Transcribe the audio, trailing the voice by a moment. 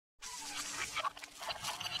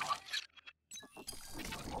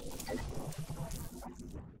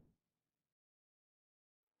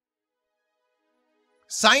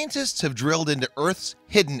Scientists have drilled into Earth's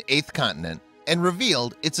hidden eighth continent and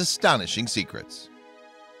revealed its astonishing secrets.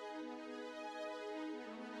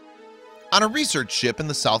 On a research ship in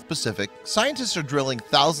the South Pacific, scientists are drilling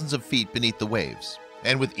thousands of feet beneath the waves,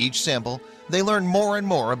 and with each sample, they learn more and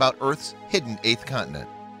more about Earth's hidden eighth continent.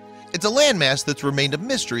 It's a landmass that's remained a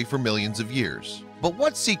mystery for millions of years, but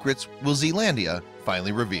what secrets will Zealandia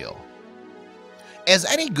finally reveal? As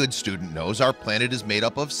any good student knows, our planet is made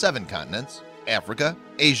up of 7 continents: Africa,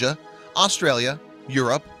 Asia, Australia,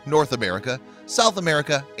 Europe, North America, South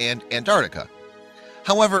America, and Antarctica.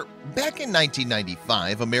 However, back in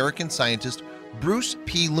 1995, American scientist Bruce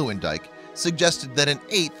P. Lewandike suggested that an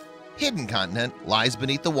 8th hidden continent lies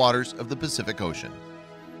beneath the waters of the Pacific Ocean.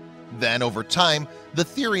 Then, over time, the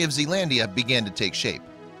theory of Zealandia began to take shape.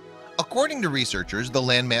 According to researchers, the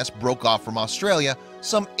landmass broke off from Australia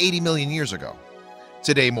some 80 million years ago.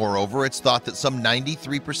 Today, moreover, it's thought that some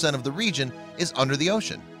 93% of the region is under the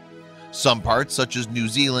ocean. Some parts, such as New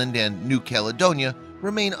Zealand and New Caledonia,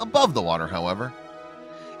 remain above the water, however.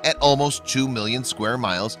 At almost 2 million square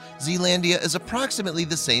miles, Zealandia is approximately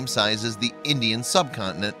the same size as the Indian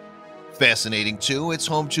subcontinent. Fascinating too, it's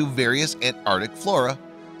home to various Antarctic flora,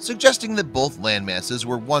 suggesting that both landmasses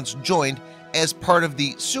were once joined as part of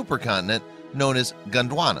the supercontinent known as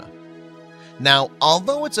Gondwana. Now,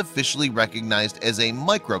 although it's officially recognized as a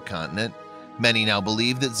microcontinent, many now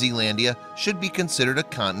believe that Zealandia should be considered a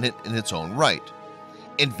continent in its own right.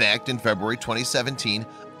 In fact, in February 2017,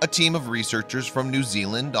 a team of researchers from New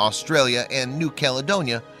Zealand, Australia, and New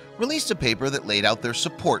Caledonia released a paper that laid out their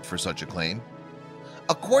support for such a claim.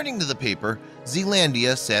 According to the paper,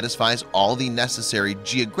 Zealandia satisfies all the necessary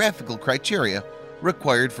geographical criteria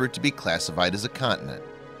required for it to be classified as a continent.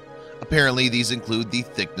 Apparently, these include the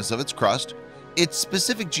thickness of its crust, its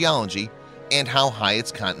specific geology, and how high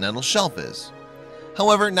its continental shelf is.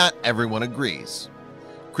 However, not everyone agrees.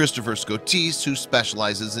 Christopher Scotese, who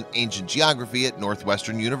specializes in ancient geography at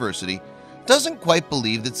Northwestern University, doesn't quite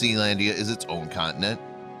believe that Zealandia is its own continent.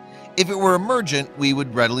 If it were emergent, we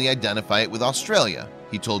would readily identify it with Australia,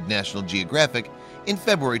 he told National Geographic in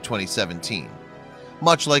February 2017,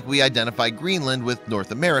 much like we identify Greenland with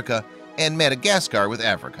North America and Madagascar with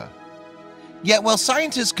Africa. Yet while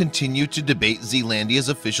scientists continue to debate Zealandia's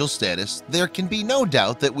official status, there can be no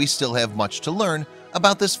doubt that we still have much to learn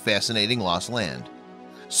about this fascinating lost land.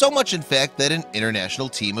 So much, in fact, that an international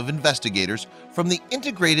team of investigators from the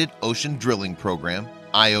Integrated Ocean Drilling Program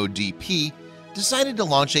 (IODP) decided to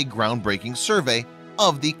launch a groundbreaking survey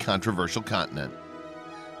of the controversial continent.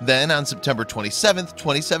 Then, on September 27,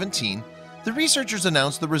 2017, the researchers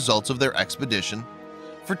announced the results of their expedition.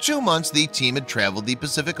 For 2 months, the team had traveled the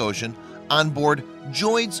Pacific Ocean on board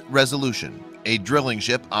Joyd's Resolution, a drilling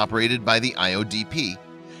ship operated by the IODP,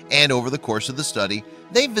 and over the course of the study,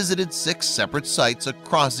 they visited 6 separate sites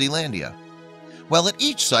across Zealandia. While at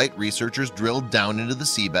each site, researchers drilled down into the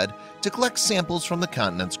seabed to collect samples from the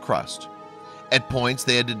continent's crust. At points,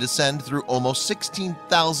 they had to descend through almost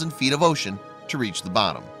 16,000 feet of ocean to reach the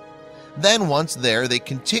bottom. Then, once there, they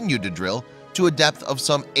continued to drill to a depth of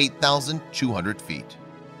some 8,200 feet.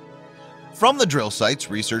 From the drill sites,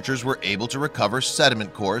 researchers were able to recover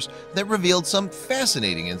sediment cores that revealed some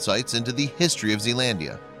fascinating insights into the history of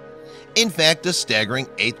Zealandia. In fact, a staggering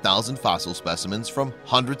 8,000 fossil specimens from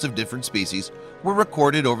hundreds of different species were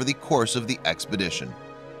recorded over the course of the expedition.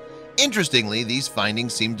 Interestingly, these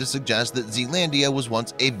findings seem to suggest that Zealandia was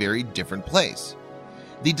once a very different place.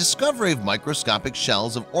 The discovery of microscopic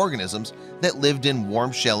shells of organisms that lived in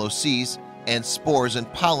warm, shallow seas and spores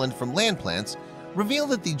and pollen from land plants reveal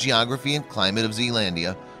that the geography and climate of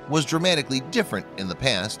Zealandia was dramatically different in the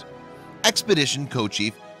past. Expedition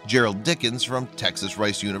co-chief Gerald Dickens from Texas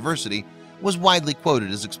Rice University was widely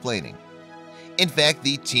quoted as explaining. In fact,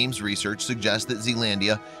 the team's research suggests that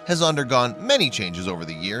Zealandia has undergone many changes over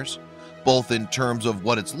the years, both in terms of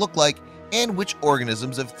what it's looked like and which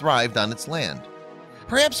organisms have thrived on its land.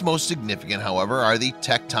 Perhaps most significant, however, are the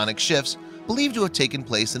tectonic shifts believed to have taken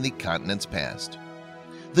place in the continent's past.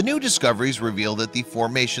 The new discoveries reveal that the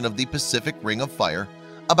formation of the Pacific Ring of Fire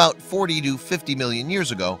about 40 to 50 million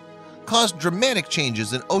years ago caused dramatic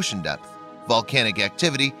changes in ocean depth, volcanic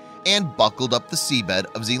activity, and buckled up the seabed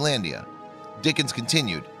of Zealandia. Dickens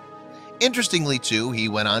continued. Interestingly too, he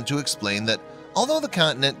went on to explain that although the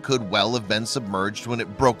continent could well have been submerged when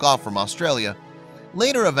it broke off from Australia,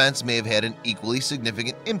 later events may have had an equally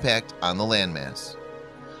significant impact on the landmass.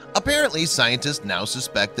 Apparently, scientists now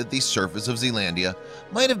suspect that the surface of Zealandia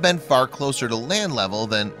might have been far closer to land level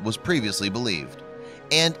than was previously believed.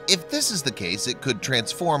 And if this is the case, it could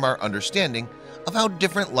transform our understanding of how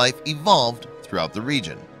different life evolved throughout the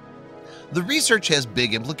region. The research has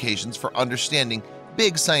big implications for understanding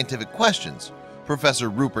big scientific questions, Professor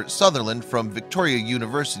Rupert Sutherland from Victoria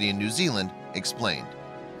University in New Zealand explained,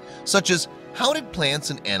 such as how did plants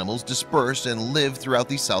and animals disperse and live throughout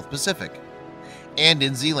the South Pacific? And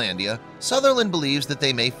in Zealandia, Sutherland believes that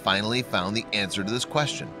they may finally found the answer to this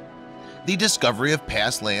question. The discovery of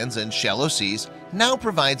past lands and shallow seas now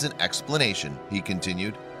provides an explanation, he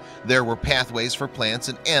continued. There were pathways for plants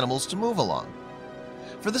and animals to move along.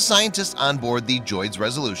 For the scientists on board the JOIDS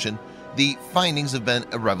Resolution, the findings have been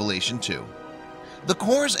a revelation too. The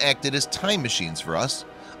cores acted as time machines for us,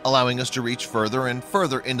 allowing us to reach further and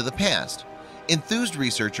further into the past, enthused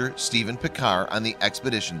researcher Stephen Picard on the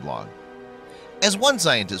Expedition blog. As one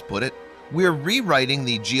scientist put it, we're rewriting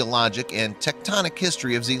the geologic and tectonic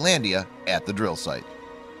history of Zealandia at the drill site.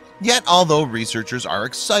 Yet, although researchers are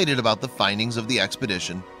excited about the findings of the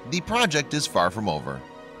expedition, the project is far from over.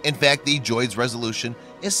 In fact, the JOIDS Resolution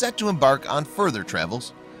is set to embark on further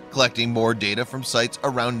travels, collecting more data from sites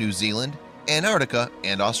around New Zealand, Antarctica,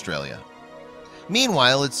 and Australia.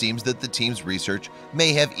 Meanwhile, it seems that the team's research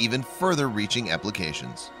may have even further reaching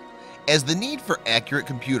applications. As the need for accurate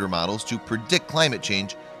computer models to predict climate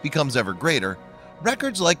change becomes ever greater,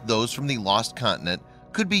 records like those from the lost continent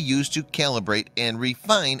could be used to calibrate and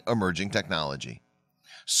refine emerging technology.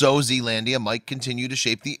 So Zealandia might continue to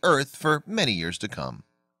shape the Earth for many years to come.